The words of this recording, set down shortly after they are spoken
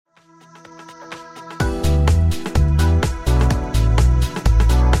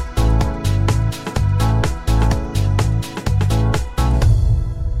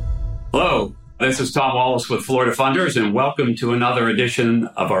This is Tom Wallace with Florida Funders, and welcome to another edition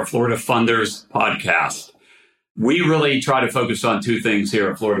of our Florida Funders podcast. We really try to focus on two things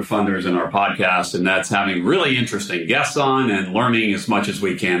here at Florida Funders in our podcast, and that's having really interesting guests on and learning as much as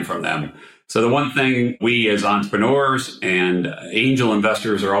we can from them. So the one thing we as entrepreneurs and angel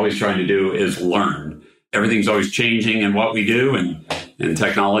investors are always trying to do is learn. Everything's always changing in what we do and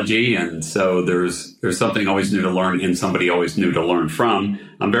technology. And so there's something always new to learn and somebody always new to learn from.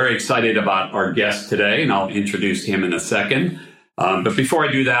 I'm very excited about our guest today, and I'll introduce him in a second. But before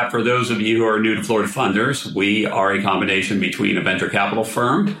I do that, for those of you who are new to Florida Funders, we are a combination between a venture capital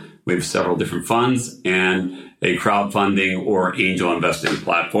firm. We have several different funds and a crowdfunding or angel investing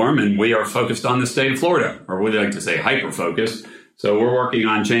platform. And we are focused on the state of Florida, or we like to say hyper-focused. So we're working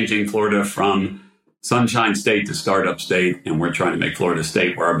on changing Florida from Sunshine State to Startup State, and we're trying to make Florida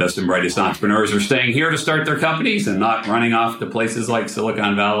State where our best and brightest entrepreneurs are staying here to start their companies and not running off to places like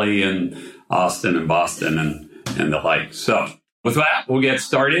Silicon Valley and Austin and Boston and the like. So with that, we'll get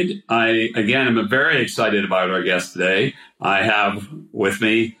started. I am very excited about our guest today. I have with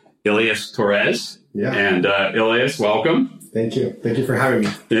me Elias Torres. Yeah. And Elias, welcome. Thank you. Thank you for having me.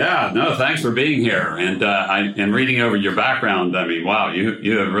 Yeah, no, thanks for being here. And reading over your background, I mean, wow,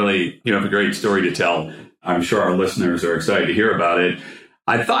 you have a great story to tell. I'm sure our listeners are excited to hear about it.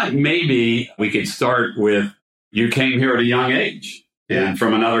 I thought maybe we could start with you came here at a young age and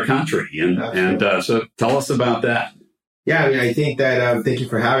from another country. So tell us about that. Yeah, I mean, I think that, thank you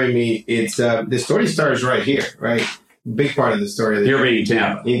for having me. It's, the story starts right here, right? Big part of the story. Here being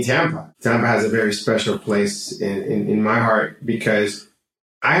Tampa. In Tampa. Tampa has a very special place in my heart because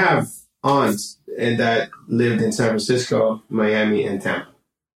I have aunts that lived in San Francisco, Miami, and Tampa.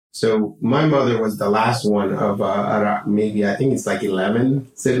 So my mother was the last one of maybe, I think it's like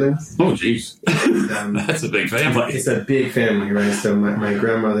 11 siblings. Oh, geez. That's a big family. It's a big family, right? So my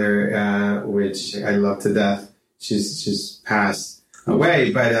grandmother, which I love to death, she's passed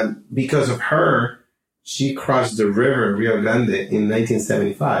away. But because of her, she crossed the river, Rio Grande, in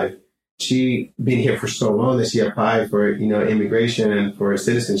 1975. She been here for so long that she applied for, immigration and for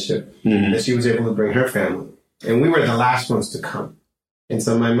citizenship. Mm-hmm. That she was able to bring her family. And we were the last ones to come. And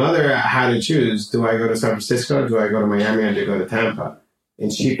so my mother had to choose, do I go to San Francisco, do I go to Miami, or do I go to Tampa?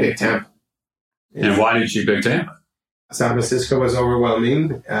 And she picked Tampa. And why did she pick Tampa? San Francisco was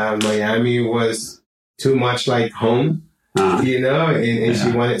overwhelming. Miami was too much like home. And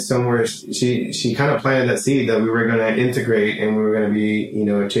she wanted somewhere, she kind of planted that seed that we were going to integrate and we were going to be,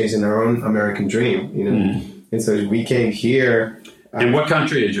 chasing our own American dream, Mm-hmm. And so we came here. And what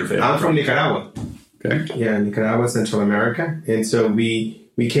country is your family? I'm from Nicaragua. Okay. Yeah, Nicaragua, Central America. And so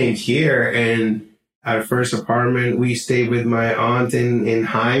we came here, and our first apartment, we stayed with my aunt in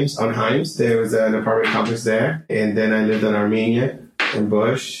Himes, on Himes. There was an apartment complex there. And then I lived in Armenia and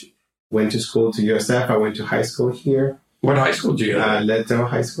Bush, went to school to USF. I went to high school here. What high school did you go to? Leto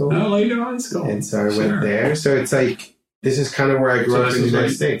High School. Oh, Leto High School. And so I went there. So it's like, this is kind of where I grew up in the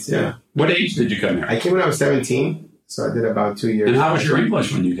United States. Yeah. What age did you come here? I came when I was 17. So I did about 2 years. And how was your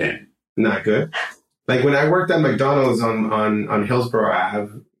English when you came? Not good. Like when I worked at McDonald's on Hillsborough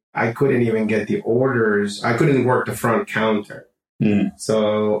Ave, I couldn't even get the orders. I couldn't work the front counter. Mm.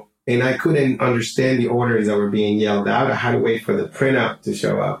 So, and I couldn't understand the orders that were being yelled out. I had to wait for the printout to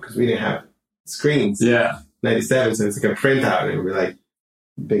show up because we didn't have screens. Yeah. 97, so it's like a printout, and we're like,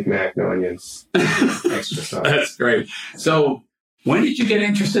 Big Mac, no onions, extra sauce. That's great. So when did you get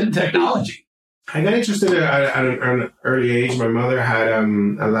interested in technology? I got interested at an early age. My mother had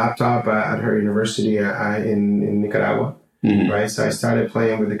a laptop at her university in Nicaragua, mm-hmm. right? So I started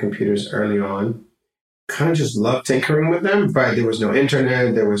playing with the computers early on. Kind of just loved tinkering with them, but there was no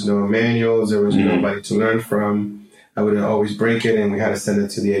internet, there was no manuals, there was mm-hmm. nobody to learn from. I would always break it, and we had to send it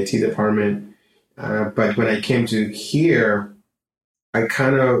to the IT department. But when I came to here, I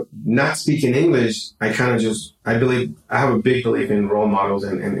kind of, not speaking English, I have a big belief in role models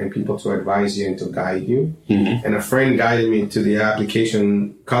and people to advise you and to guide you. Mm-hmm. And a friend guided me to the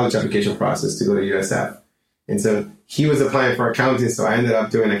college application process to go to USF. And so he was applying for accounting, so I ended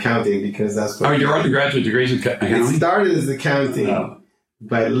up doing accounting because that's what... Oh, your undergraduate degree is accounting? It started as accounting,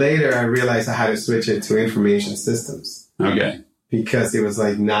 but later I realized I had to switch it to information systems. Okay. Because it was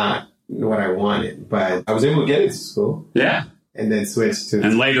like not what I wanted, but I was able to get into school. Yeah. And then switched to...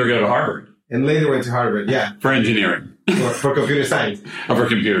 And later go to Harvard. And later went to Harvard, yeah. For engineering. For computer science. For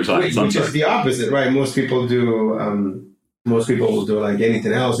computer science. Which is the opposite, right? Most people will do like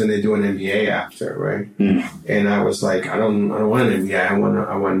anything else and they do an MBA after, right? Mm. And I was like, I don't want an MBA.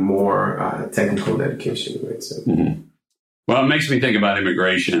 I want more technical dedication, right? So. Mm-hmm. Well, it makes me think about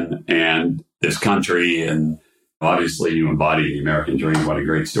immigration and this country and Obviously, you embody the American dream. What a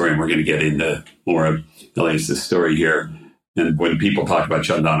great story. And we're going to get into more of Elias's story here. And when people talk about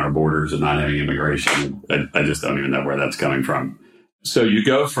shutting down our borders and not having immigration, I just don't even know where that's coming from. So you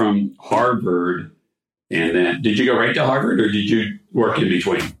go from Harvard, and then did you go right to Harvard, or did you work in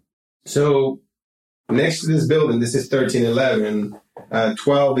between? So next to this building, this is 1311,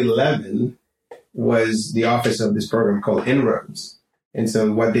 1211 was the office of this program called Inroads. And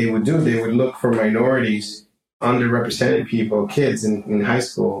so what they would do, they would look for minorities, underrepresented people, kids in high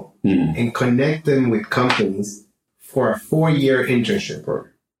school, and connect them with companies for a 4-year internship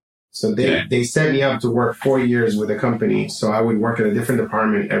program. So they set me up to work 4 years with a company. So I would work in a different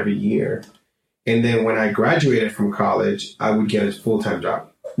department every year. And then when I graduated from college, I would get a full-time job.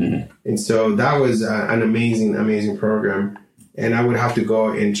 And so that was an amazing, amazing program. And I would have to go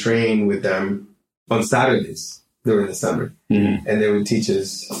and train with them on Saturdays during the summer. And they would teach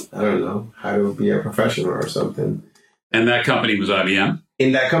us, I don't know, how to be a professional or something. And that company was IBM?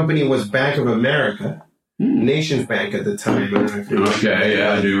 And that company was Bank of America, Nations Bank at the time. Okay,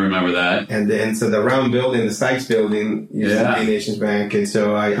 I do remember that. And so the round building, the Sykes building, used to be Nations Bank. And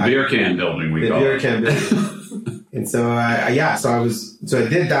so the beer can building, we call it. The beer can building. And so I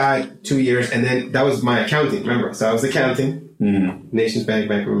did that 2 years, and then that was my accounting, remember? So I was accounting, Nations Bank,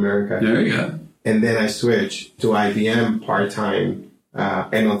 Bank of America. There you go. And then I switched to IBM part-time,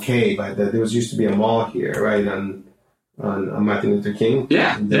 MLK, but there was used to be a mall here, right, on Martin Luther King.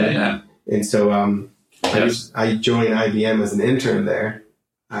 Yeah. And so I joined IBM as an intern there.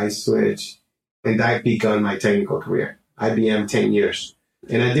 I switched, and that began my technical career. IBM 10 years.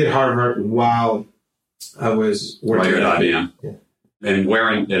 And I did Harvard while I was working at IBM. Yeah. And where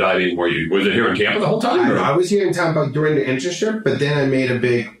at IBM were you? Was it here in Tampa the whole time? I was here in Tampa during the internship, but then I made a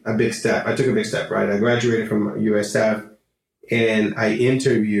big step. I took a big step, right? I graduated from USF, and I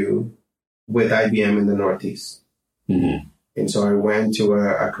interviewed with IBM in the Northeast. And so I went to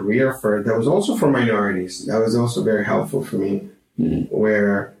a career fair that was also for minorities. That was also very helpful for me,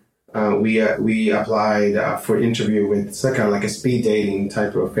 where we applied for interview with, it's kind of like a speed dating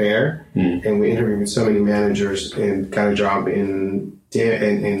type of affair, and we interviewed with so many managers and got a job in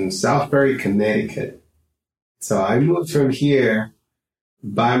Southbury, Connecticut. So I moved from here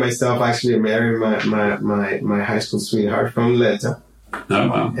by myself. Actually, I married my high school sweetheart from Letta. Oh,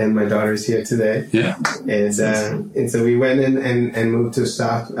 wow. And my daughter is here today. Yeah. And so we went in and moved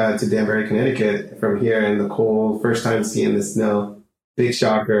to Danbury, Connecticut from here, and the cold, first time seeing the snow, big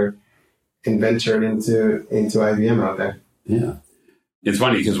shocker, and ventured into IBM out there. Yeah. It's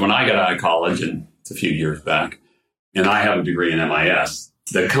funny because when I got out of college, and it's a few years back, and I have a degree in MIS,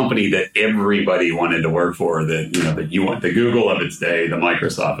 the company that everybody wanted to work for, that you want, the Google of its day, the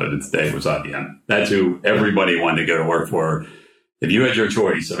Microsoft of its day, was IBM. That's who everybody wanted to go to work for. If you had your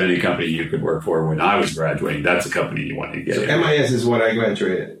choice of any company you could work for when I was graduating, that's the company you wanted to get. So MIS is what I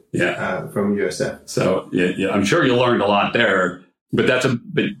graduated from USF. So I'm sure you learned a lot there, but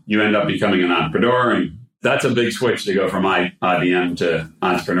you end up becoming an entrepreneur, and that's a big switch to go from IBM to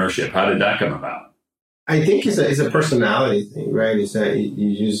entrepreneurship. How did that come about? I think it's a personality thing, right? I think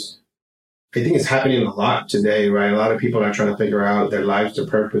it's happening a lot today, right? A lot of people are trying to figure out their lives, their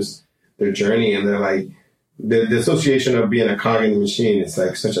purpose, their journey, and they're like, the association of being a cog in the machine is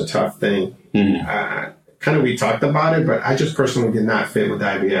like such a tough thing. We talked about it, but I just personally did not fit with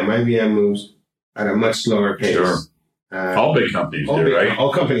IBM. IBM moves at a much slower pace. Sure. All big companies do, right?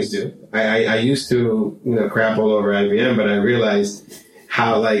 All companies do. I used to, crap all over IBM, but I realized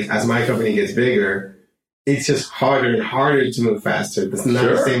how, as my company gets bigger, it's just harder and harder to move faster. It's not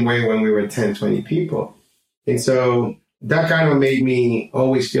the same way when we were 10, 20 people. And so that kind of made me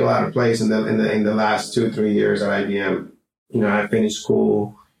always feel out of place in the last 2 or 3 years at IBM. I finished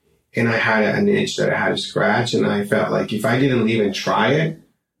school and I had an itch that I had to scratch, and I felt like if I didn't even try it,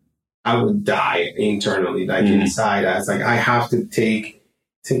 I would die internally, inside. I was like, I have to take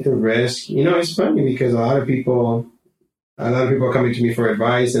the risk. It's funny because a lot of people are coming to me for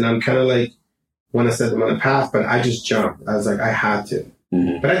advice, and I'm kind of like, want to set them on a path, but I just jumped. I was like, I had to.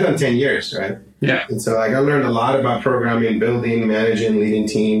 But I've done 10 years, right? Yeah. And so I learned a lot about programming, building, managing, leading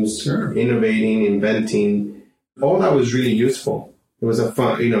teams, innovating, inventing. All that was really useful. It was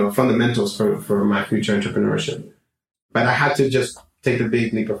fundamentals for my future entrepreneurship. But I had to just take the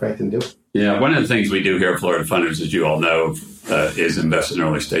big leap of faith and do it. Yeah. One of the things we do here at Florida Funders, as you all know, is invest in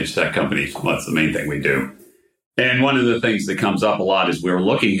early stage tech companies. Well, that's the main thing we do. And one of the things that comes up a lot is we're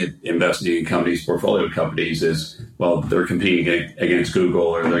looking at investing in companies, portfolio companies, is, well, they're competing against Google,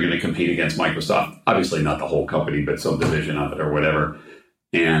 or they're going to compete against Microsoft. Obviously not the whole company, but some division of it or whatever.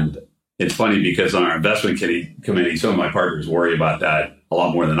 And it's funny because on our investment committee, some of my partners worry about that a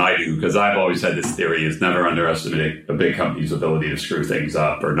lot more than I do, because I've always had this theory is never underestimate a big company's ability to screw things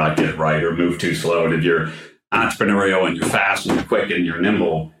up or not get it right or move too slow. And if you're entrepreneurial and you're fast and you're quick and you're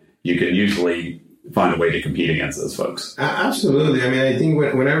nimble, you can usually find a way to compete against those folks. Absolutely. I mean, I think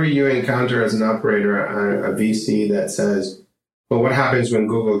whenever you encounter as an operator a VC that says, well, what happens when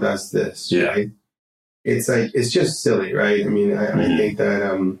Google does this? Yeah. Right? It's like, it's just silly, right? I mean, I think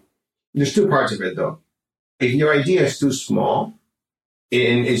that there's two parts of it, though. If your idea is too small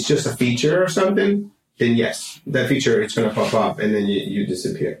and it's just a feature or something, then yes, that feature, it's going to pop up and then you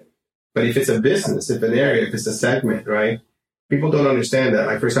disappear. But if it's a business, if an area, if it's a segment, right? People don't understand that.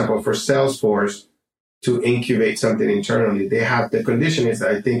 Like, for example, for Salesforce to incubate something internally, they have, the condition is,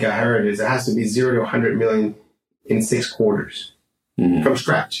 I think I heard, is it has to be 0 to 100 million in 6 quarters from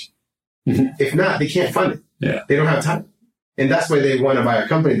scratch. If not, they can't fund it. Yeah. They don't have time. And that's why they want to buy a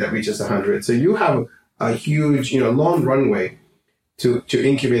company that reaches 100. So you have a huge, long runway to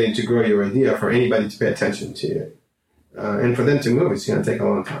incubate and to grow your idea for anybody to pay attention to you. And for them to move, it's going to take a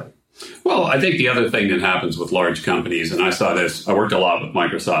long time. Well, I think the other thing that happens with large companies, and I saw this, I worked a lot with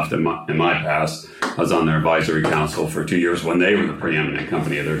Microsoft in my past. I was on their advisory council for 2 years when they were the preeminent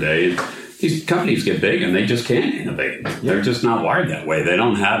company of their day. And these companies get big and they just can't innovate. They're just not wired that way. They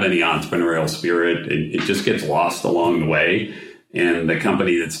don't have any entrepreneurial spirit. It just gets lost along the way. And the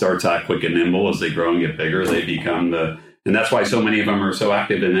company that starts out quick and nimble, as they grow and get bigger, they become and that's why so many of them are so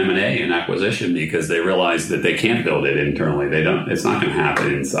active in M&A and acquisition, because they realize that they can't build it internally. It's not going to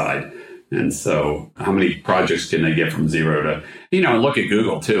happen inside. And so how many projects can they get from 0 to, look at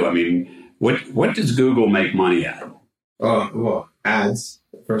Google too. I mean, what does Google make money at? Well, ads.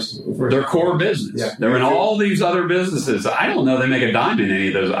 First. Their core business. Yeah. They're in all these other businesses. I don't know they make a dime in any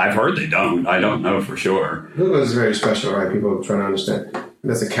of those. I've heard they don't. I don't know for sure. Google is very special, right? People are trying to understand.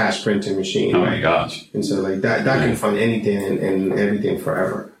 That's a cash printing machine. Oh, right? my gosh. And so that can fund anything and everything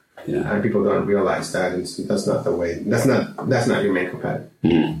forever. Yeah. And people don't realize that. And so that's not the way. That's not your main competitor.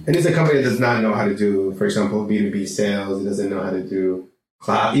 Mm-hmm. And it's a company that does not know how to do, for example, B2B sales. It doesn't know how to do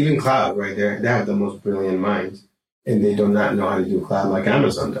cloud. Even cloud, right? They have the most brilliant minds. And they do not know how to do cloud like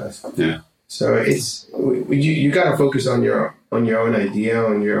Amazon does. Yeah. So it's you got to focus on your own idea,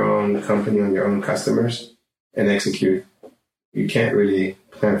 on your own company, on your own customers, and execute. You can't really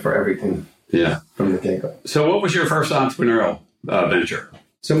plan for everything. Yeah. From the get-go. So, what was your first entrepreneurial venture?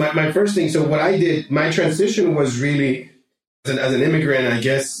 So my first thing. So what I did, my transition was really as an immigrant. I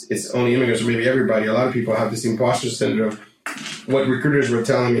guess it's only immigrants, or maybe everybody. A lot of people have this imposter syndrome. What recruiters were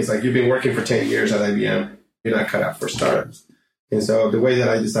telling me is like, you've been working for 10 years at IBM. You're not cut out for startups. And so the way that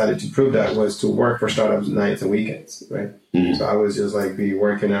I decided to prove that was to work for startups nights and weekends, right? Mm-hmm. So I was just be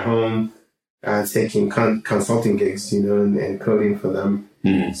working at home, taking consulting gigs, and coding for them.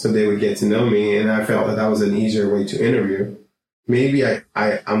 Mm-hmm. So they would get to know me. And I felt that was an easier way to interview. Maybe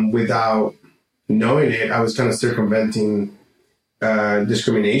I'm without knowing it, I was kind of circumventing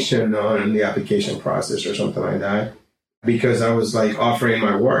discrimination on the application process or something like that, because I was offering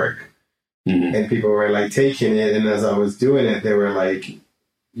my work. Mm-hmm. And people were taking it, and as I was doing it, they were like,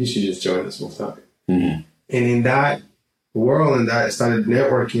 "You should just join us full time." Mm-hmm. And in that world, and that I started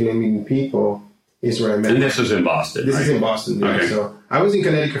networking and meeting people, is where I met. And this is in Boston. This is in Boston. Yeah. Okay. So I was in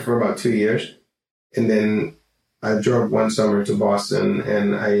Connecticut for about 2 years, and then I drove one summer to Boston,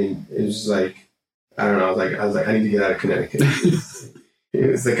 and it was I don't know. I was like, I need to get out of Connecticut.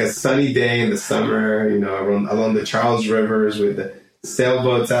 It was a sunny day in the summer, along the Charles Rivers with the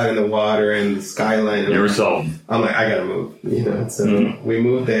sailboats out in the water and the skyline. You were sold. I'm like, I gotta move, So we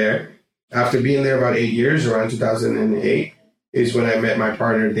moved there. After being there about 8 years, around 2008, is when I met my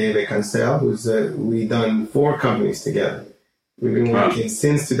partner, David Cancel, we done 4 companies together. We've been working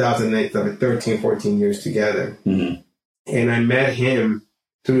since 2008, 13, 14 years together. Mm-hmm. And I met him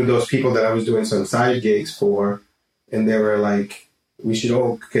through those people that I was doing some side gigs for. And they were like, we should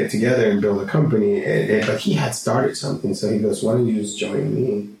all get together and build a company. But he had started something. So he goes, why don't you just join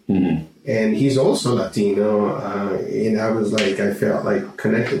me? Mm-hmm. And he's also Latino. And I was I felt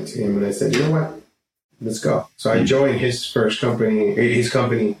connected to him. And I said, you know what? Let's go. So I joined his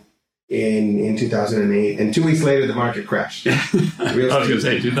company in 2008. And 2 weeks later, the market crashed. I was going to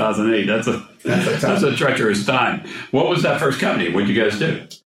say 2008. That's a treacherous time. What was that first company? What did you guys do?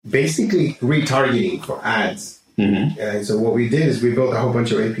 Basically retargeting for ads. Mm-hmm. And so what we did is we built a whole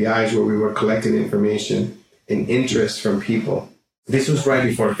bunch of APIs where we were collecting information and interest from people. This was right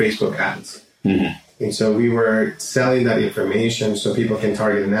before Facebook ads. Mm-hmm. And so we were selling that information so people can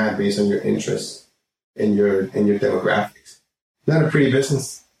target an ad based on your interests and your demographics. Not a pretty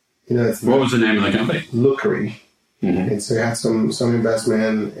business. What was the name of the company? Lookery. And so we had some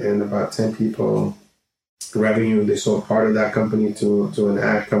investment and about 10 people revenue. They sold part of that company to an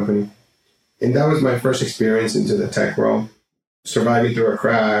ad company. And that was my first experience into the tech world. Surviving through a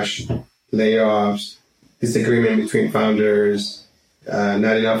crash, layoffs, disagreement between founders,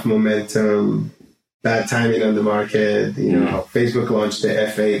 not enough momentum, bad timing on the market. Facebook launched the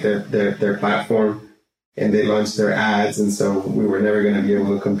F8, their platform, and they launched their ads. And so we were never going to be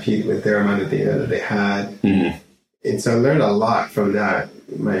able to compete with their amount of data that they had. And so I learned a lot from that,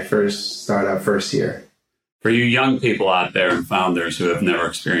 my first startup, first year. For you young people out there and founders who have never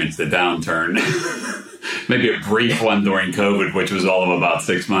experienced a downturn, maybe a brief one during COVID, which was all of about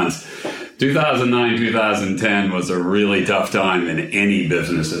 6 months, 2009, 2010 was a really tough time in any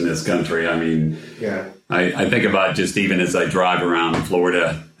business in this country. I mean, I think about just even as I drive around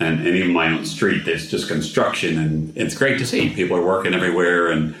Florida and even my own street, there's just construction, and it's great to see people are working everywhere.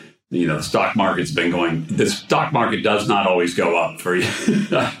 And, the stock market's been going, the stock market does not always go up for you.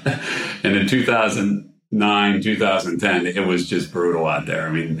 And in 2009, 2010, it was just brutal out there.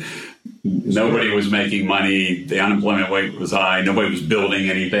 I mean, nobody was making money. The unemployment rate was high. Nobody was building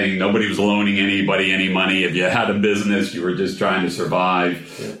anything. Nobody was loaning anybody any money. If you had a business, you were just trying to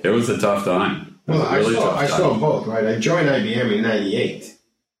survive. It was a tough time. Well, I saw both, right? I joined IBM in 98.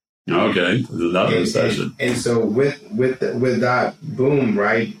 Okay. Another recession. And so with that boom,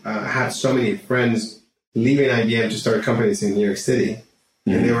 right, I had so many friends leaving IBM to start companies in New York City.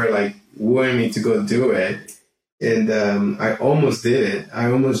 And they were like wooing me to go do it. And I almost did it.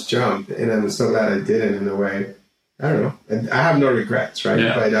 I almost jumped, and I'm so glad I did it in a way. I don't know. And I have no regrets, right?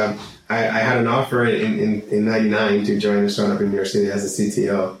 Yeah. But I had an offer in 99 to join a startup in New York City as a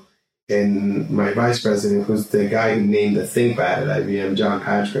CTO. And my vice president, who's the guy who named the ThinkPad at IBM, John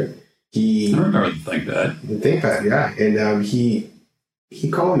Patrick, I remember the ThinkPad. The ThinkPad, yeah. And he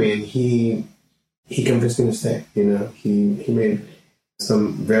called me, and he convinced me to stay. He made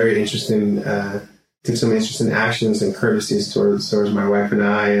some very interesting took some interesting actions and courtesies towards my wife and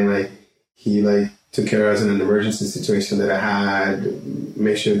I, and he took care of us in an emergency situation that I had,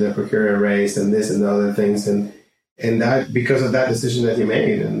 made sure the procurement raised and this and the other things, and that because of that decision that he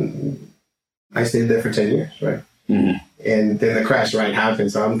made, and I stayed there for 10 years, right? And then the crash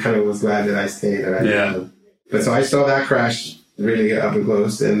happened, so I'm kind of was glad that I stayed. But so I saw that crash really get up and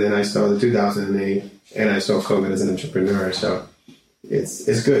close, and then I saw the 2008, and I saw COVID as an entrepreneur, so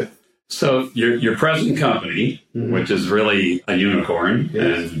it's good. So your present company, which is really a unicorn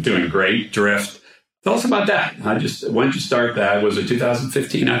and doing great, Drift. Tell us about that. When did you start that? Was it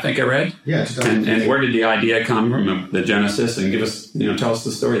 2015? I think I read. Yeah, 2015. And where did the idea come from? The genesis, and give us, tell us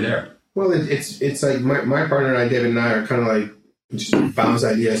the story there. Well, it's like my partner and I, David and I, are kind of like just bounce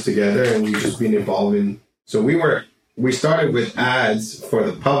ideas together, and we've just been involved in. So we started with ads for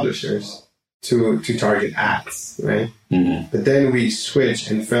the publishers to target ads, right? But then we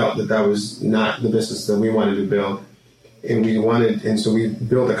switched and felt that was not the business that we wanted to build. And so we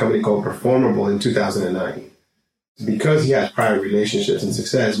built a company called Performable in 2009. Because he had prior relationships and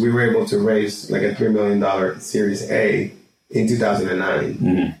success, we were able to raise like a $3 million Series A in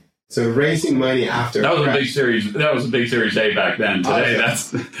 2009. So raising money after that was a big series. That was a big Series A back then. Today,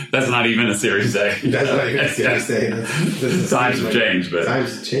 that's not even a Series A. That's not even a Series A. Times have changed, but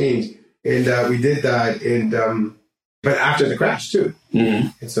times have changed. And we did that, but after the crash too.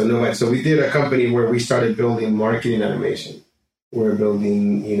 And so we did a company where we started building marketing automation. We're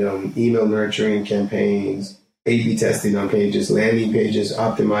building, email nurturing campaigns, A/B testing on pages, landing pages,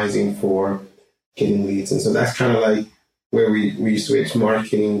 optimizing for getting leads. And so that's kind of like where we switched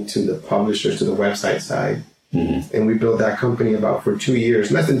marketing to the publishers, to the website side. And we built that company for 2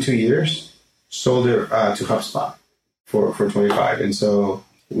 years, less than 2 years, sold it to HubSpot for 25. And so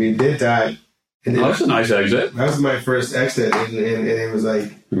we did that. And then that's a nice exit. That was my first exit. And it was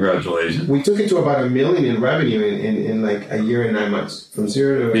like, congratulations. We took it to about $1 million in revenue in like a year and 9 months, from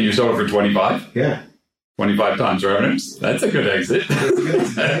zero to. And you sold it for 25? Yeah. 25 times revenues. That's a good exit.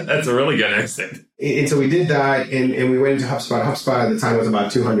 That's a really good exit. And so we did that, and we went into HubSpot. HubSpot at the time was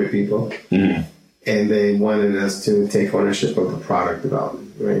about 200 people. And they wanted us to take ownership of the product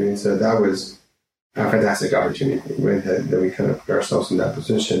development, right? And so that was a fantastic opportunity, right? That we kind of put ourselves in that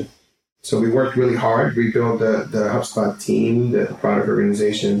position. So we worked really hard. We built the HubSpot team, the product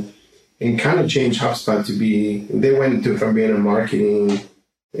organization, and kind of changed HubSpot to be, they went from being a marketing,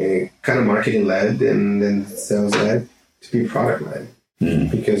 kind of marketing led and then sales led to be product led.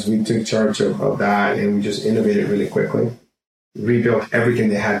 Because we took charge of that, and we just innovated really quickly, rebuilt everything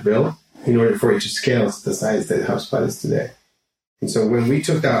they had built in order for it to scale to the size that HubSpot is today. And so when we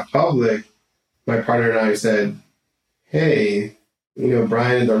took that public, my partner and I said, hey,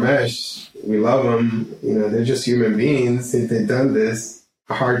 Brian and Dharmesh, we love them. They're just human beings. If they've done this,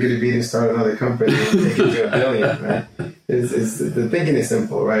 how hard could it be to start another company and take it to $1 billion, right? The thinking is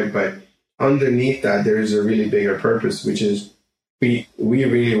simple, right? But underneath that, there is a really bigger purpose, which is we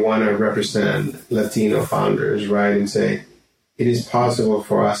really want to represent Latino founders, right? And say it is possible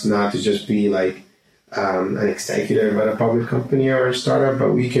for us not to just be like an executive at a public company or a startup,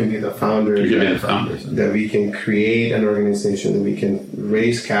 but we can be the founders. You can be the founders. That we can create an organization, that we can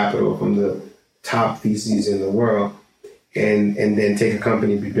raise capital from the top VCs in the world, and then take a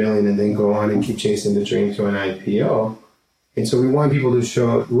company, be billion, and then go on and keep chasing the dream to an IPO. And so we want people to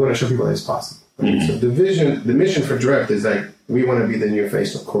show people that it's possible. Right? Mm-hmm. So the mission for Drift is like, we want to be the new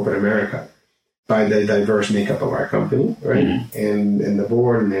face of corporate America by the diverse makeup of our company, right? Mm-hmm. And the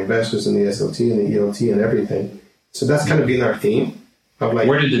board and the investors and the SLT and the ELT and everything. So that's kind of been our theme. Of like,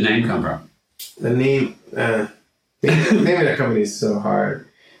 where did the name come from? The name, naming a company is so hard.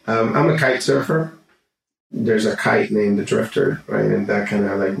 I'm a kite surfer. There's a kite named the Drifter, right? And that kind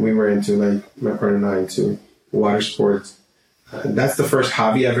of like, we were into like, my partner and I, into water sports. That's the first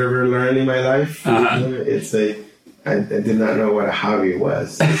hobby I've ever learned in my life. Uh-huh. I did not know what a hobby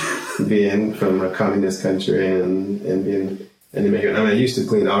was, being from a communist country and being an immigrant. I used to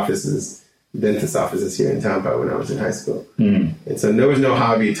clean dentist offices here in Tampa when I was in high school. Mm. And so there was no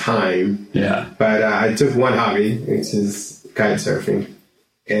hobby time. Yeah. But I took one hobby, which is kite surfing.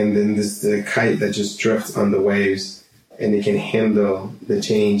 And then the kite that just drifts on the waves, and it can handle the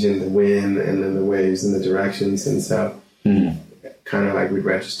change in the wind and then the waves and the directions. And so kind of like we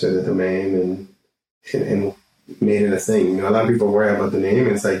registered the domain and made it a thing. A lot of people worry about the name.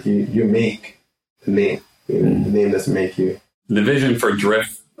 It's like you make the name. The name doesn't make you. The vision for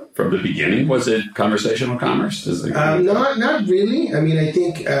Drift from the beginning, was it conversational commerce? Not really. I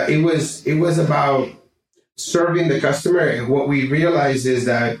think it was about serving the customer. And what we realized is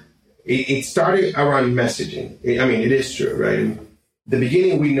that it started around messaging. It is true, right? In the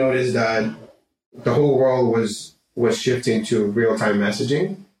beginning, we noticed that the whole world was shifting to real-time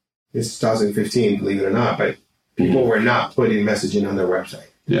messaging. It's 2015, believe it or not, but people were not putting messaging on their website.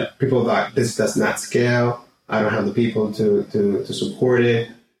 Yeah. People thought, this does not scale. I don't have the people to support it.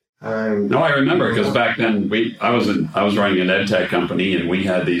 No, I remember, because back then I was running an ed tech company, and we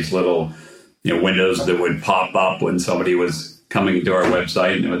had these little windows that would pop up when somebody was coming to our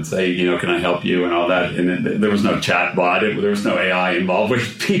website, and it would say, can I help you, and all that. And there was no chat bot. There was no AI involved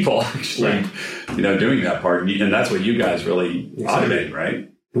with people actually, doing that part. And that's what you guys really automated, right?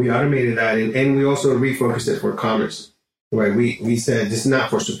 We automated that, and we also refocused it for commerce. Right? We said, this is not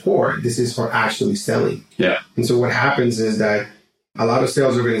for support. This is for actually selling. Yeah. And so what happens is that a lot of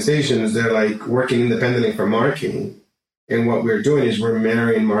sales organizations, they're like working independently for marketing. And what we're doing is we're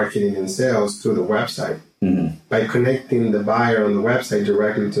marrying marketing and sales through the website. Mm-hmm. By connecting the buyer on the website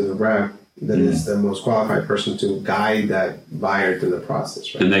directly to the rep that is the most qualified person to guide that buyer through the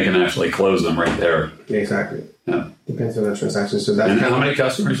process. Right? And they can actually close them right there. Exactly. Yeah. Depends on the transaction. So that's how many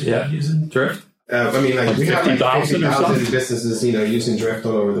customers do you have using Drift? We have 50,000 businesses, using Drift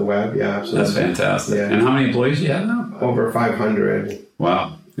all over the web. Yeah, absolutely. That's fantastic. Yeah. And how many employees do you have now? Over 500.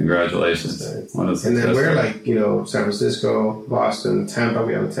 Wow. Congratulations. And then we're like, San Francisco, Boston, Tampa.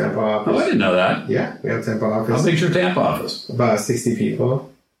 We have a Tampa office. Oh, I didn't know that. Yeah, we have a Tampa office. How big's your Tampa office? About 60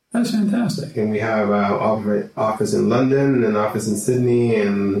 people. That's fantastic. And we have an office in London and an office in Sydney,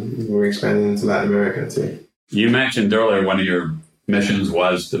 and we're expanding into Latin America too. You mentioned earlier one of your missions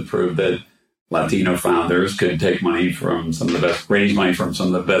was to prove that Latino founders could take money from raise money from some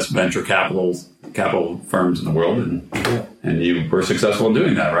of the best venture capital firms in the world, and you were successful in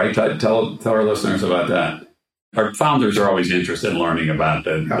doing that, right? Tell our listeners about that. Our founders are always interested in learning about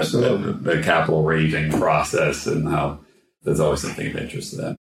the capital raising process, and how there's always something of interest to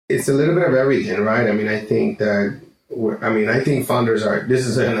them. It's a little bit of everything, right? I think founders this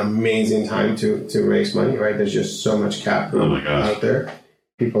is an amazing time to raise money, right? There's just so much capital out there.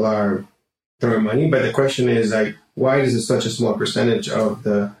 People are throwing money, but the question is why is it such a small percentage of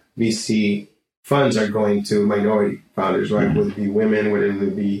the VC funds are going to minority founders, right? Mm-hmm. Would it be women? Would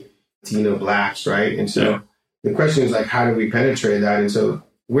it be Latino, blacks, right? And so the question is how do we penetrate that? And so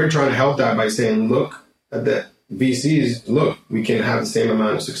we're trying to help that by saying, look at the VCs, we can have the same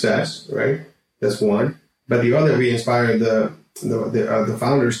amount of success, right? That's one. But the other, we inspire the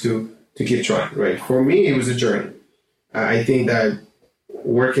founders to keep trying, right? For me, it was a journey. I think that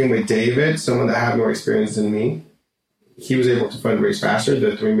working with David, someone that had more experience than me, he was able to fundraise faster,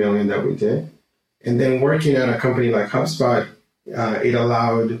 the $3 million that we did. And then working at a company like HubSpot, it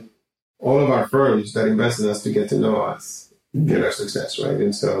allowed all of our firms that invest in us to get to know us, get our success, right?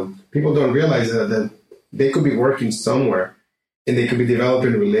 And so people don't realize that they could be working somewhere and they could be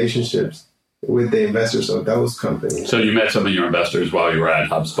developing relationships with the investors of those companies. So you met some of your investors while you were at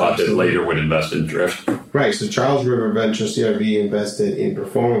HubSpot that later would invest in Drift. Right. So Charles River Ventures, CRV, invested in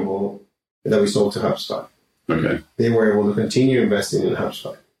Performable that we sold to HubSpot. Okay. They were able to continue investing in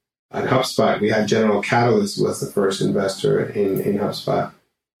HubSpot. At HubSpot, we had General Catalyst was the first investor in HubSpot,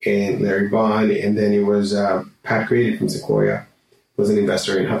 and Larry Bond, and then it was Pat Grady from Sequoia was an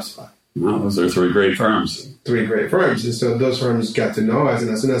investor in HubSpot. Wow, those are three great firms. Three great firms. And so those firms got to know us. And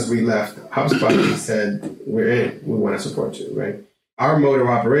as soon as we left HubSpot, we said, we're in. We want to support you, right? Our mode of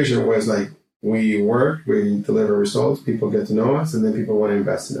operation was like, we work, we deliver results, people get to know us, and then people want to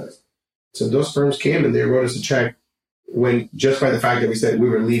invest in us. So those firms came and they wrote us a check when just by the fact that we said we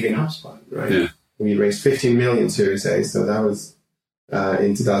were leaving HubSpot, right? Yeah. We raised $15 million Series A. So that was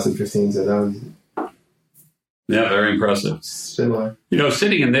in 2015. So that was... Yeah, very impressive. Similar.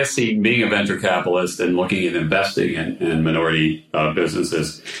 Sitting in this seat, being a venture capitalist and looking at investing in minority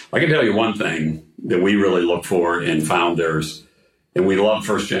businesses, I can tell you one thing that we really look for in founders, and we love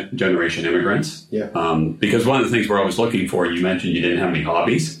first-generation immigrants. Yeah. Because one of the things we're always looking for, you mentioned you didn't have any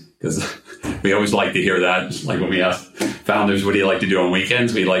hobbies, because we always like to hear that. Like when we ask founders, what do you like to do on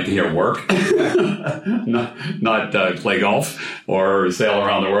weekends? We like to hear work, not play golf or sail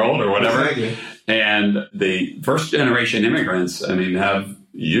around the world or whatever. Exactly. And the first-generation immigrants, have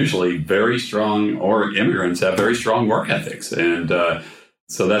usually very strong, or immigrants have very strong work ethics. And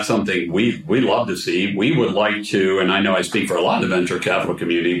so that's something we love to see. We would like to, and I know I speak for a lot of the venture capital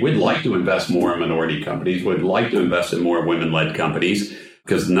community, we'd like to invest more in minority companies. We'd like to invest in more women-led companies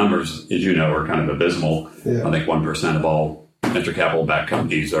because the numbers, as you know, are kind of abysmal. Yeah. I think 1% of all venture capital-backed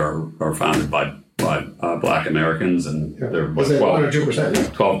companies are founded by Black Americans, and they're 1 or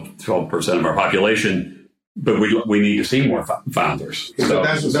 2%. 12% of our population. But we need to see more founders.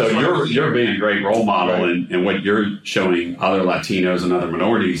 So you're being a great role model, right. And what you're showing other Latinos and other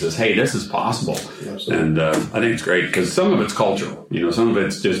minorities is, hey, this is possible. Absolutely. And I think it's great because some of it's cultural. Some of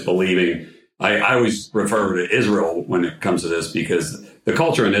it's just believing. I always refer to Israel when it comes to this because the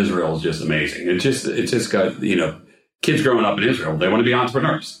culture in Israel is just amazing. It's just got kids growing up in Israel. They want to be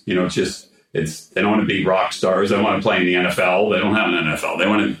entrepreneurs. They don't want to be rock stars. They don't want to play in the NFL. They don't have an NFL. They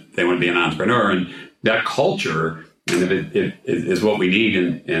want to be an entrepreneur. And that culture, and it is what we need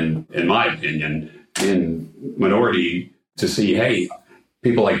in my opinion, in minority to see, hey,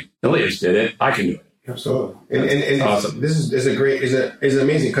 people like Ilias did it. I can do it. Absolutely. And awesome. This is an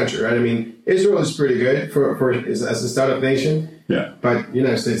amazing country, right? Israel is pretty good for as a startup nation. Yeah. But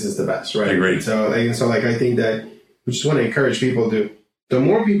United States is the best, right? I agree. So I think that we just want to encourage people the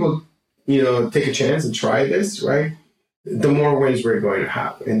more people take a chance and try this, right? The more wins we're going to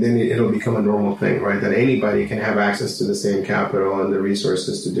have. And then it'll become a normal thing, right? That anybody can have access to the same capital and the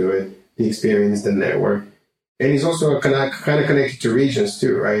resources to do it, the experience, the network. And he's also kind of connected to regions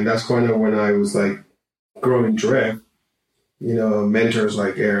too, right? And that's kind of when I was like growing Drift, mentors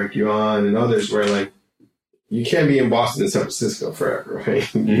like Eric Yuan and others were like, you can't be in Boston and San Francisco forever, right?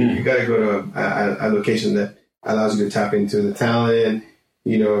 Mm-hmm. You got to go to a location that allows you to tap into the talent,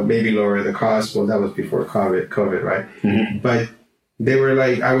 maybe lower the cost. Well, that was before COVID, right? Mm-hmm. But they were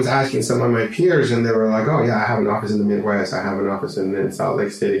like, I was asking some of my peers and they were like, oh yeah, I have an office in the Midwest. I have an office in Salt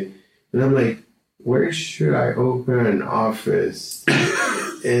Lake City. And I'm like, where should I open an office?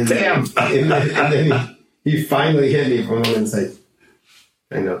 And then he finally hit me from one and said,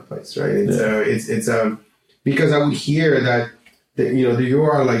 I know the place, right? And so it's because I would hear that you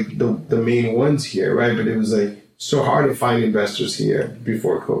are like the main ones here, right? But it was like so hard to find investors here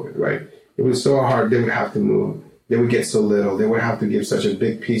before COVID, right? It was so hard. They would have to move. They would get so little. They would have to give such a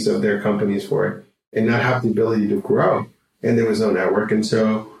big piece of their companies for it and not have the ability to grow. And there was no network. And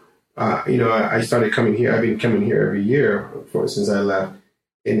so, I started coming here. I've been coming here every year since I left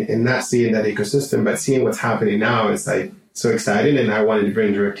and not seeing that ecosystem, but seeing what's happening now. It's like so exciting. And I wanted to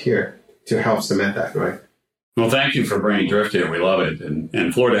bring Drift here to help cement that, right? Well, thank you for bringing Drift here. We love it.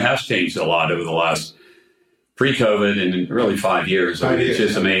 And Florida has changed a lot over the last pre-COVID and really 5 years. It's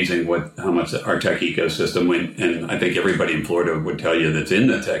just amazing how much our tech ecosystem went. And I think everybody in Florida would tell you that's in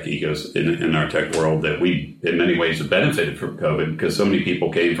the tech in our tech world that we, in many ways, have benefited from COVID because so many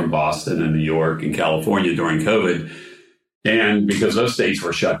people came from Boston and New York and California during COVID. And because those states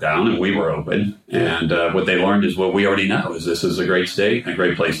were shut down and we were open. And what they learned is what we already know is this is a great state, a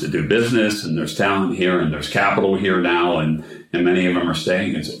great place to do business. And there's talent here and there's capital here now. And many of them are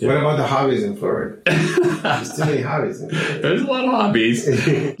staying. What about the hobbies in Florida? There's too many hobbies in Florida. There's a lot of hobbies, and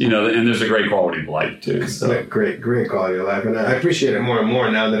there's a great quality of life too. So. Great quality of life. And I appreciate it more and more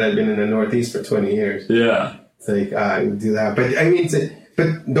now that I've been in the Northeast for 20 years. Yeah. It's like, do that. But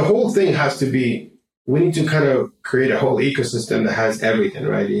but the whole thing has to be, we need to kind of create a whole ecosystem that has everything,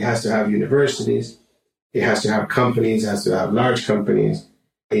 right? It has to have universities. It has to have companies. It has to have large companies.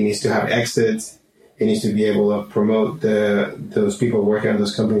 It needs to have exits. It needs to be able to promote those people working on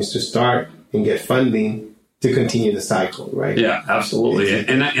those companies to start and get funding to continue the cycle, right? Yeah, absolutely.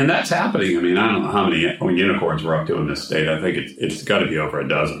 And that's happening. I mean, I don't know how many unicorns we're up to in this state. I think it's got to be over a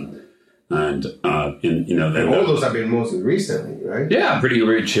dozen. And, and all those have been mostly recently, right? Yeah, pretty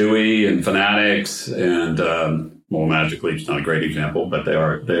Chewy and Fanatics and, Magic Leap's not a great example, but they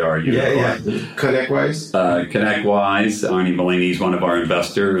are unicorns. Yeah. ConnectWise? ConnectWise. Arnie Bellini's one of our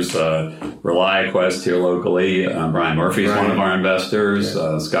investors. ReliaQuest here locally. Brian Murphy's one of our investors.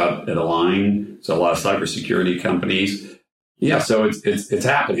 Scott at Align. So a lot of cybersecurity companies. Yeah, so it's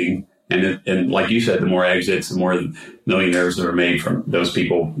happening. And like you said, the more exits, the more millionaires that are made from those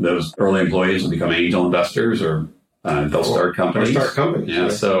people, those early employees will become angel investors or they'll start companies. Yeah,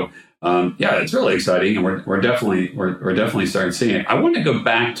 right. So it's really exciting, and we're definitely starting seeing it. I want to go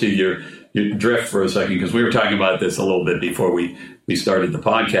back to your drift for a second because we were talking about this a little bit before we started the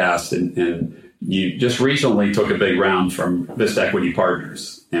podcast, and you just recently took a big round from Vista Equity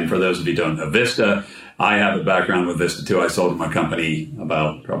Partners. And for those of you who don't know Vista, I have a background with Vista too. I sold my company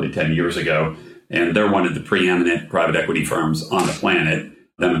about probably 10 years ago, and they're one of the preeminent private equity firms on the planet.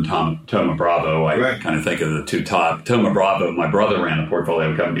 Them and Thoma Bravo, I kind of think of the two top. Thoma Bravo, my brother ran a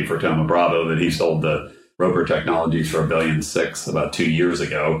portfolio company for Thoma Bravo that he sold to Roper Technologies for $1.6 billion about 2 years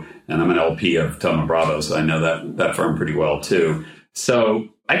ago. And I'm an LP of Thoma Bravo, so I know that firm pretty well too. So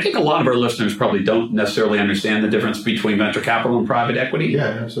I think a lot of our listeners probably don't necessarily understand the difference between venture capital and private equity. Yeah,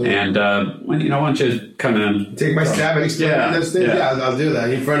 absolutely. And, why don't you kind of... Take my stab and explain those things? Yeah, I'll do that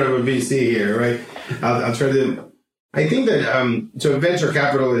in front of a VC here, right? I'll try to... I think that so venture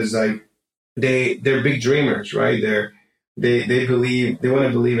capital is like they're big dreamers, right? They believe they want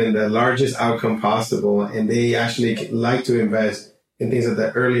to believe in the largest outcome possible, and they actually like to invest in things at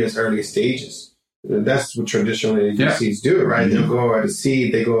the earliest stages. That's what traditionally VCs do, right? Mm-hmm. They'll go at a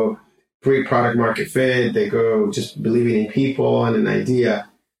seed, they go pre-product market fit, they go just believing in people and an idea,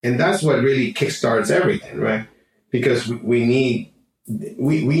 and that's what really kickstarts everything, right? Because we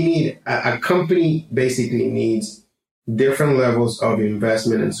need a company basically needs different levels of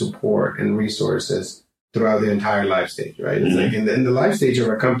investment and support and resources throughout the entire life stage, right? It's like in the life stage of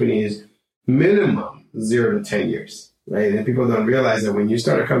a company is minimum 0 to 10 years, right? And people don't realize that when you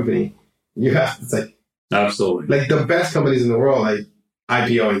start a company, it's like absolutely like the best companies in the world, like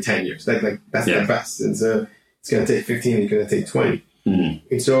IPO in 10 years, like that's the best. And so it's going to take 15, it's going to take 20. Mm-hmm.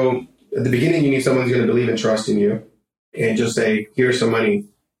 And so at the beginning, you need someone who's going to believe and trust in you and just say, here's some money.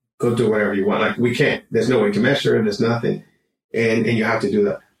 Go do whatever you want. Like we can't. There's no way to measure it. There's nothing, and you have to do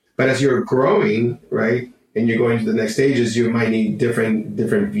that. But as you're growing, right, and you're going to the next stages, you might need different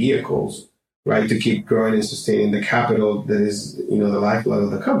vehicles, right, to keep growing and sustaining the capital that is, the lifeblood of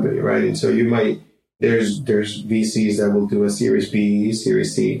the company, right. And so you might there's VCs that will do a Series B,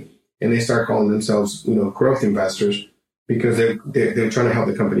 Series C, and they start calling themselves growth investors because they're trying to help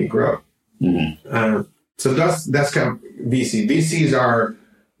the company grow. Mm-hmm. So that's kind of VC. VCs are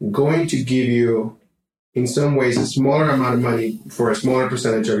going to give you, in some ways, a smaller amount of money for a smaller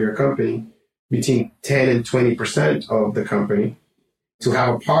percentage of your company, between 10 and 20% of the company, to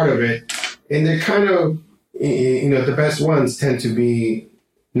have a part of it. And they're kind of, the best ones tend to be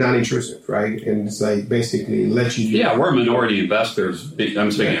non-intrusive, right? And it's like basically let you do we're minority investors.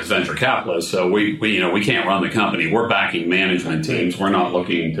 I'm speaking as venture capitalists, so we can't run the company. We're backing management teams. We're not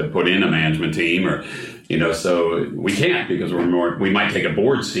looking to put in a management team or so we can't because we might take a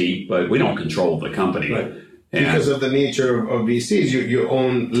board seat, but we don't control the company. Right. Because of the nature of VCs, you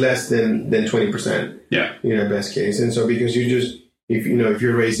own less than 20%. Yeah. Best case. And so because you just, if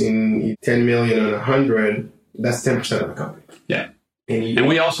you're raising 10 million on 100, that's 10% of the company. Yeah. And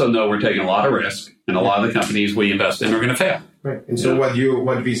we also know we're taking a lot of risk, and a lot of the companies we invest in are going to fail. Right. And so what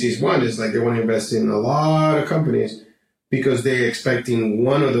VCs want is like they want to invest in a lot of companies because they're expecting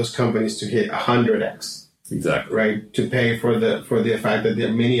one of those companies to hit 100x. Exactly. Right. To pay for the fact that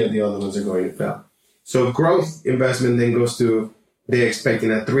many of the other ones are going to fail. So growth investment then goes to they're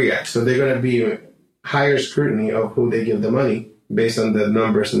expecting a 3x. So they're going to be higher scrutiny of who they give the money based on the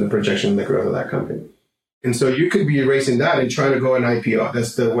numbers and the projection of the growth of that company. And so you could be raising that and trying to go an IPO.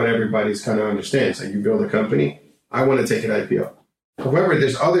 That's what everybody's kind of understands. Like you build a company, I want to take an IPO. However,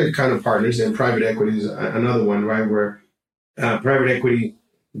 there's other kind of partners, and private equity is another one, right? Where private equity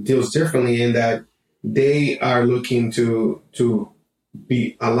deals differently in that they are looking to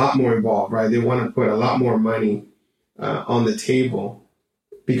be a lot more involved, right? They want to put a lot more money on the table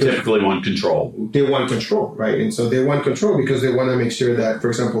because typically want control. They want control, right? And so they want control because they want to make sure that, for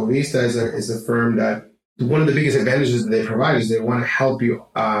example, Vista is a firm that one of the biggest advantages that they provide is they want to help you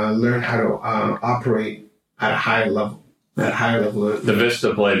learn how to operate at a higher level. At higher level. The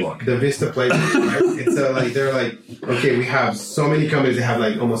Vista playbook. The Vista playbook, right? And so they're like, okay, we have so many companies. They have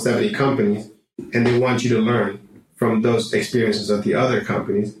like almost 70 companies, and they want you to learn from those experiences of the other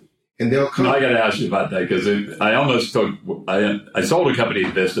companies. And they'll come. I got to ask you about that because I almost took. I sold a company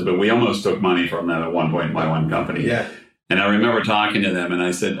to Vista, but we almost took money from them at one point in my one company. Yeah. And I remember talking to them, and I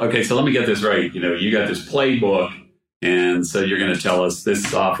said, "Okay, so let me get this right. You got this playbook, and so you're going to tell us this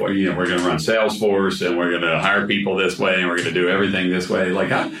software. We're going to run Salesforce, and we're going to hire people this way, and we're going to do everything this way. Like,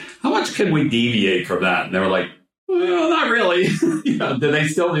 how much can we deviate from that?" And they were like, "Well, not really." Do they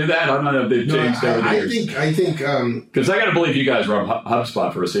still do that? I don't know if they've changed over the years. I think because I got to believe you guys run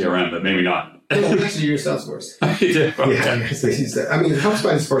HubSpot for a CRM, but maybe not. Actually, you're Salesforce. You do? Okay. Yeah. I mean,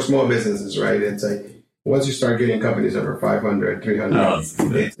 HubSpot is for small businesses, right? It's like once you start getting companies over 500, 300,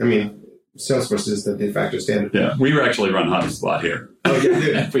 Salesforce is the de facto standard. Yeah, we actually run HubSpot here. Oh,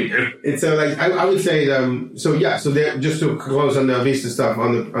 yeah, we do. And so, I would say, so they just to close on the Vista stuff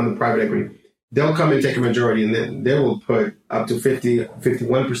on the private equity, they'll come and take a majority, and then they will put up to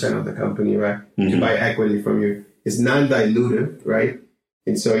 51% of the company, right, to buy equity from you. It's non-dilutive, right?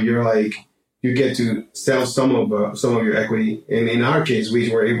 And so you get to sell some of your equity. And in our case,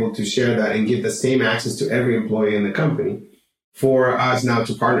 we were able to share that and give the same access to every employee in the company for us now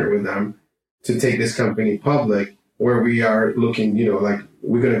to partner with them to take this company public, where we are looking,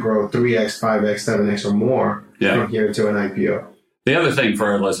 we're going to grow 3x, 5x, 7x or more from here to an IPO. The other thing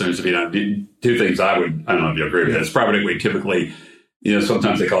for our listeners, two things I don't know if you agree with this. Private equity typically,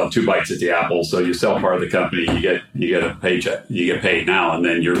 sometimes they call it 2 bites at the apple. So you sell part of the company, you get a paycheck, you get paid now, and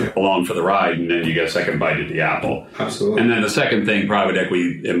then you're along for the ride, and then you get a second bite at the apple. Absolutely. And then the second thing, private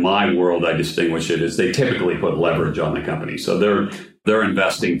equity, in my world, I distinguish it, is they typically put leverage on the company. So they're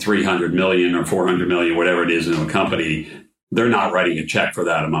investing $300 million or $400 million, whatever it is, in a company. They're not writing a check for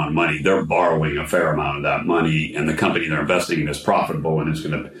that amount of money. They're borrowing a fair amount of that money, and the company they're investing in is profitable and is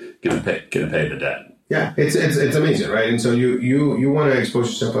going to pay the debt. Yeah, it's amazing, right? And so you want to expose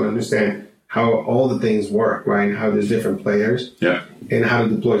yourself and understand how all the things work, right? And how there's different players, and how to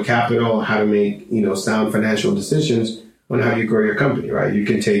deploy capital, how to make sound financial decisions on how you grow your company, right? You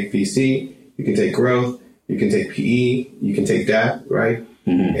can take VC, you can take growth, you can take PE, you can take debt, right?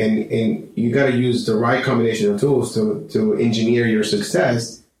 Mm-hmm. And you got to use the right combination of tools to engineer your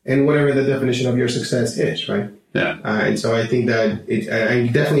success and whatever the definition of your success is, right? Yeah. And so I think that I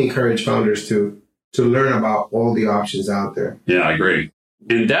definitely encourage founders to learn about all the options out there. Yeah, I agree.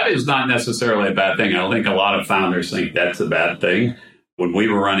 And debt is not necessarily a bad thing. I don't think a lot of founders think debt's a bad thing. When we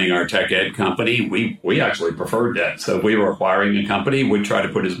were running our tech ed company, we actually preferred debt. So if we were acquiring a company, we'd try to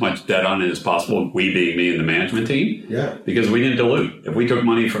put as much debt on it as possible, we being me and the management team, because we didn't dilute. If we took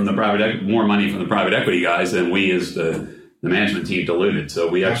money from the more money from the private equity guys, then we as the management team diluted. So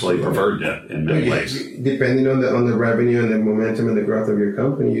we actually preferred debt in many ways. Depending on the revenue and the momentum and the growth of your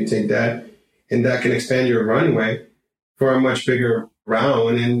company, you take that, and that can expand your runway for a much bigger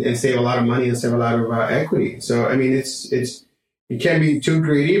round and save a lot of money and save a lot of equity. So, I mean, you can't be too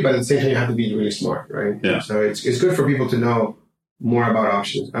greedy, but at the same time, you have to be really smart, right? Yeah. So it's good for people to know more about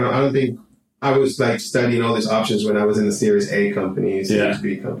options. I don't think I was studying all these options when I was in the Series A company, Series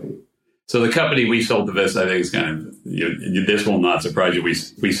B company. So the company we sold to Vista, I think is kind of, this will not surprise you.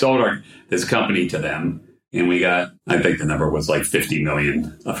 We sold this company to them, and we got, I think the number was like $50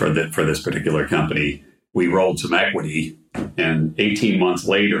 million for this particular company. We rolled some equity, and 18 months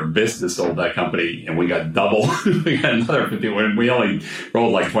later, Vista sold that company, and we got double. We got another 50. We only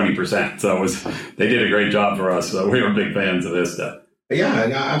rolled like 20%. So they did a great job for us. So we were big fans of Vista. Yeah,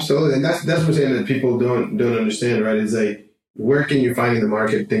 no, absolutely. And that's what I'm saying that people don't understand, right? Is where can you find in the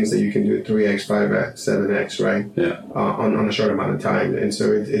market things that you can do 3x, 5x, 7x, right? Yeah. On a short amount of time. And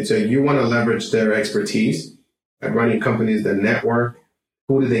so you want to leverage their expertise at running companies, their network.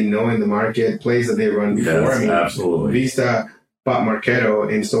 Who do they know in the marketplace that they run before? Yes, absolutely. Vista bought Marketo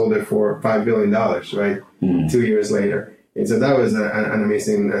and sold it for $5 billion, right? 2 years later. And so that was an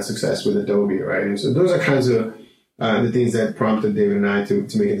amazing success with Adobe, right? And so those are kinds of the things that prompted David and I to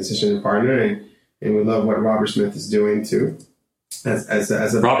make a decision to partner. And we love what Robert Smith is doing too.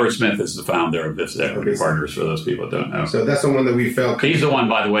 Robert Smith is the founder of Vista Equity Partners, for those people that don't know. So that's the one that we felt. He's the one,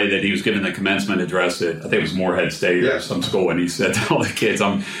 by the way, that he was giving the commencement address at, I think it was Morehead State or some school, and he said to all the kids,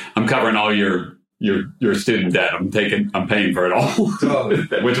 I'm covering all your student debt. I'm paying for it all.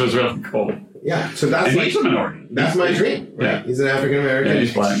 Totally. Which was really cool. Yeah. So that's he's a minority. That's my dream. Right? Yeah. He's an African American.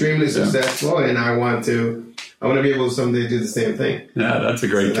 He's extremely successful, and I want to be able to someday do the same thing. Yeah, that's a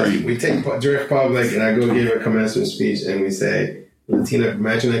great dream. We take Drift Public, and I go give a commencement speech, and we say, Latina,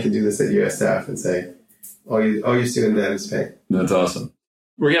 imagine I could do this at USF and say, all you student debt is paid. That's awesome.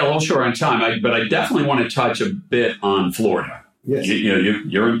 We're getting a little short on time, but I definitely want to touch a bit on Florida. Yes.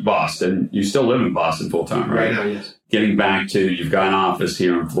 You're in Boston. You still live in Boston full time, right? Right now, yes. Getting back to, you've got an office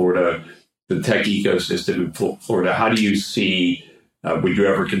here in Florida, the tech ecosystem in Florida. How do you see, would you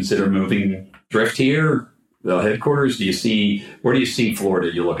ever consider moving Drift here, the headquarters? Where do you see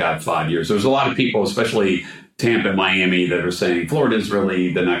Florida you look at 5 years? There's a lot of people, especially Tampa and Miami, that are saying Florida is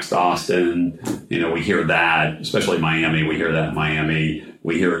really the next Austin. We hear that, especially Miami. We hear that in Miami.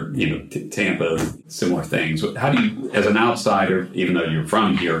 We hear, Tampa, similar things. How do you, as an outsider, even though you're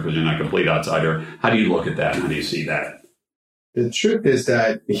from here, because you're not a complete outsider, how do you look at that? How do you see that? The truth is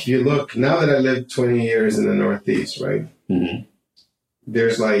that if you look, now that I lived 20 years in the Northeast, right, mm-hmm.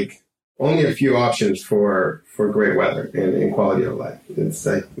 there's like only a few options for great weather and quality of life. It's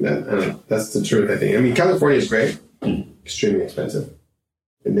like, that's the truth, I think. I mean, California is great, extremely expensive.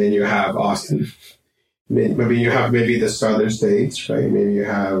 And then you have Austin. Maybe you have the southern states, right? Maybe you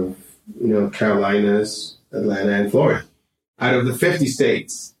have, Carolinas, Atlanta, and Florida. Out of the 50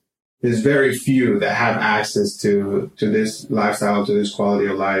 states, there's very few that have access to this lifestyle, to this quality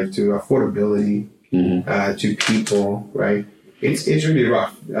of life, to affordability, mm-hmm. To people, right? It's really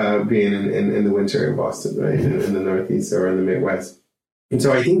rough being in the winter in Boston, right? In the Northeast or in the Midwest. And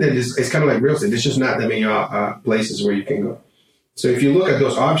so I think that it's kind of like real estate. There's just not that many places where you can go. So if you look at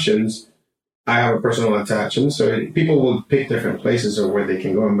those options, I have a personal attachment. So people will pick different places or where they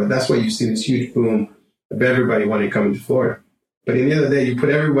can go. But that's why you see this huge boom of everybody wanting to come to Florida. But in the end of the day, you put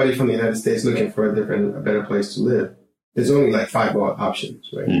everybody from the United States looking for a better place to live. There's only like 5 options,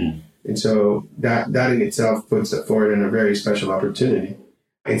 right? Mm-hmm. And so that in itself puts Florida in a very special opportunity.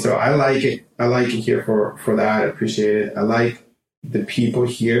 And so I like it. I like it here for that. I appreciate it. I like the people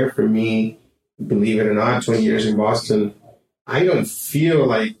here. For me, believe it or not, 20 years in Boston, I don't feel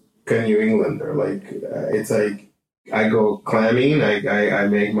like New England or it's like I go clamming. I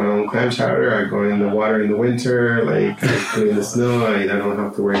make my own clam chowder. I go in the water in the winter. I clean the snow. I don't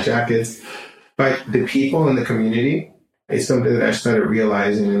have to wear jackets. But the people in the community is something that I started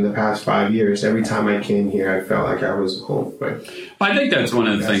realizing in the past 5 years. Every time I came here, I felt like I was home. Right? I think that's one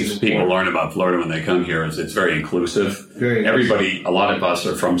of the things people learn about Florida when they come here is it's very inclusive. Very Everybody, a lot of us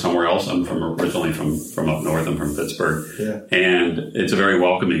are from somewhere else. I'm originally from up north. I'm from Pittsburgh. Yeah. And it's a very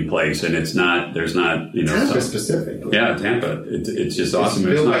welcoming place. And there's not, Tampa specific. Yeah, Tampa. It's just awesome.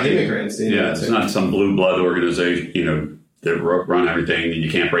 It's built not by immigrants. It's not some blue blood organization, that run everything and you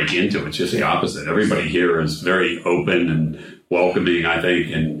can't break into. It's just the opposite. Everybody here is very open and welcoming, I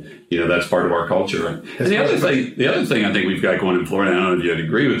think, and that's part of our culture. And the other thing I think we've got going in Florida, I don't know if you'd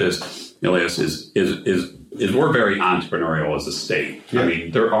agree with this, Elias, is we're very entrepreneurial as a state. Yeah. I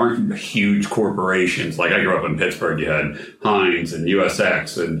mean, there aren't huge corporations. Like I grew up in Pittsburgh, you had Heinz and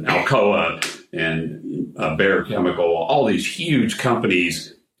USX and Alcoa and Bayer Chemical, all these huge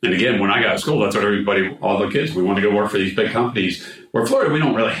companies. And again, when I got to school, that's what all the kids, we want to go work for these big companies. Where Florida, we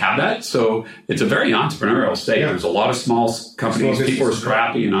don't really have that. So it's a very entrepreneurial state. Yeah. There's a lot of small companies. People are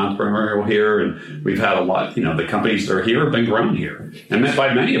scrappy and entrepreneurial here. And we've had a lot, the companies that are here have been grown here. And met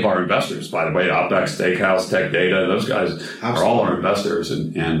by many of our investors, by the way, Outback Steakhouse, Tech Data, those guys are all our investors.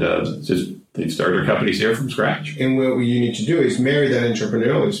 And just they started their companies here from scratch. And what you need to do is marry that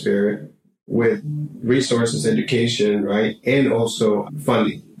entrepreneurial spirit with resources, education, right? And also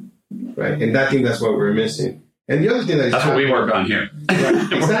funding. Right, and I think that's what we're missing. And the other thing that's what we work on here.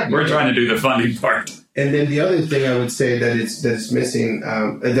 Right, exactly. we're trying to do the funding part. And then the other thing I would say that it's missing,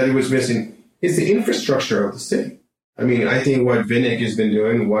 that it was missing, is the infrastructure of the city. I mean, I think what Vinnick has been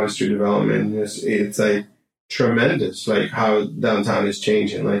doing, Water Street Development, it's like tremendous. Like how downtown is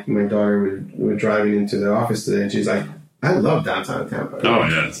changing. Like my daughter was driving into the office today, and she's like, "I love downtown Tampa." Right? Oh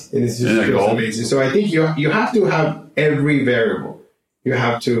yes, and it's just amazing. So I think you have to have every variable. You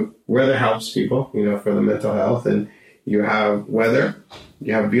have to, weather helps people, for the mental health, and you have weather,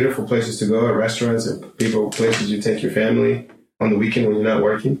 you have beautiful places to go, restaurants, and places you take your family on the weekend when you're not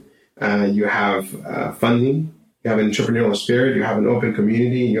working. You have funding, you have an entrepreneurial spirit, you have an open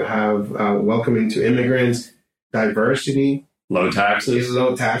community, you have welcoming to immigrants, diversity. Low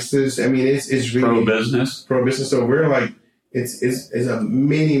taxes. I mean, it's really pro-business. So we're like, it's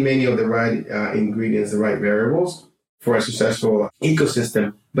many of the right ingredients, the right variables for a successful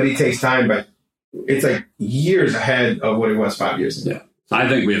ecosystem, but it takes time, but it's like years ahead of what it was 5 years ago. Yeah. I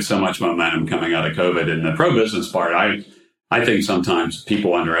think we have so much momentum coming out of COVID, and the pro-business part, I think sometimes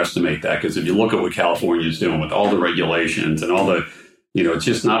people underestimate that, because if you look at what California is doing with all the regulations and all the, it's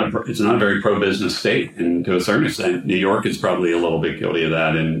just it's not a very pro-business state. And to a certain extent, New York is probably a little bit guilty of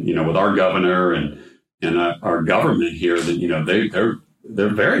that. And, with our governor and our government here, that,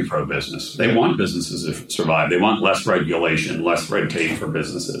 they're very pro-business. They want businesses to survive. They want less regulation, less red tape for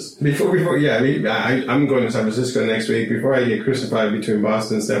businesses. I'm going to San Francisco next week. Before I get crucified between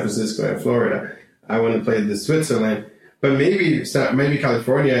Boston, San Francisco, and Florida, I want to play the Switzerland. But maybe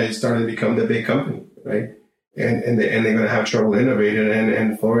California is starting to become the big company, right? And they're going to have trouble innovating,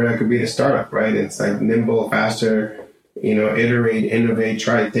 and Florida could be the startup, right? It's like nimble, faster, iterate, innovate,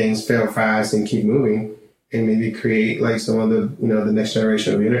 try things, fail fast, and keep moving, and maybe create like some of the the next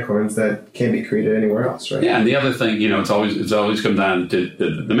generation of unicorns that can't be created anywhere else, right? Yeah, and the other thing, it's always come down to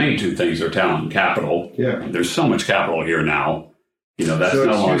the main two things are talent and capital. Yeah, there's so much capital here now, that's no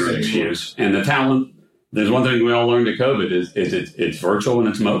longer an excuse, and the talent. There's one thing we all learned at COVID is it's virtual and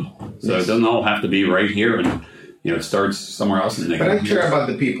it's mobile. So It doesn't all have to be right here, and it starts somewhere else. But I care about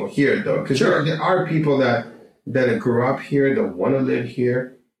the people here, though, because there are people that grew up here, that want to live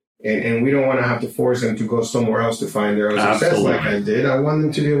here, and we don't want to have to force them to go somewhere else to find their own success like I did. I want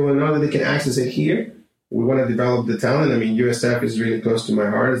them to be able to know that they can access it here. We want to develop the talent. I mean, USF is really close to my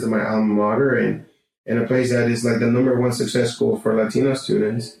heart. It's my alma mater, and a place that is like the #1 success school for Latino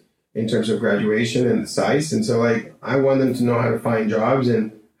students in terms of graduation and size. And so I want them to know how to find jobs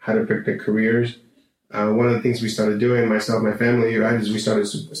and how to pick their careers. One of the things we started doing, myself, my family, right, is we started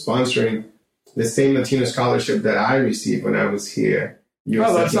sponsoring the same Latino scholarship that I received when I was here.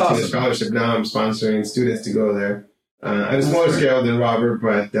 That's Latino awesome. Scholarship. Now I'm sponsoring students to go there. At a smaller scale than Robert,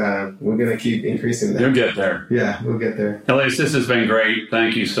 but we're going to keep increasing that. You'll get there. Yeah, we'll get there. Elias, this has been great.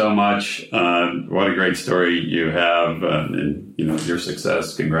 Thank you so much. What a great story you have, and your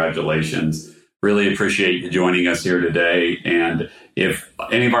success. Congratulations. Really appreciate you joining us here today. And if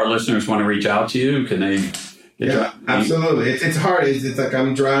any of our listeners want to reach out to you, can they? Absolutely. It's hard. It's like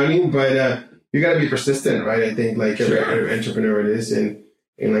I'm drowning, but you got to be persistent, right? I think every entrepreneur it is, and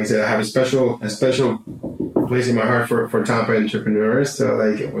like I said, I have a special place in my heart for Tampa entrepreneurs. So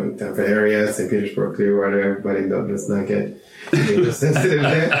Tampa area, St. Petersburg, Clearwater, everybody does not get sensitive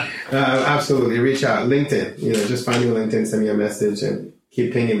there. Absolutely. Reach out. LinkedIn, just find me on LinkedIn, send me a message, and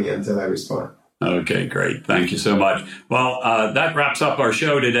keep pinging me until I respond. Okay, great. Thank you so much. Well, that wraps up our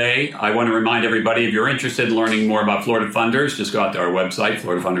show today. I want to remind everybody, if you're interested in learning more about Florida Funders, just go out to our website,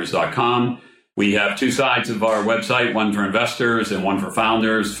 floridafunders.com. We have 2 sides of our website, one for investors and one for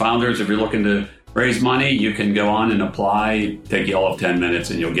founders. Founders, if you're looking to raise money, you can go on and apply. Take you all of 10 minutes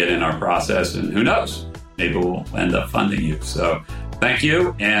and you'll get in our process. And who knows, maybe we'll end up funding you. So thank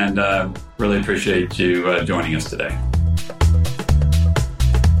you, and really appreciate you joining us today.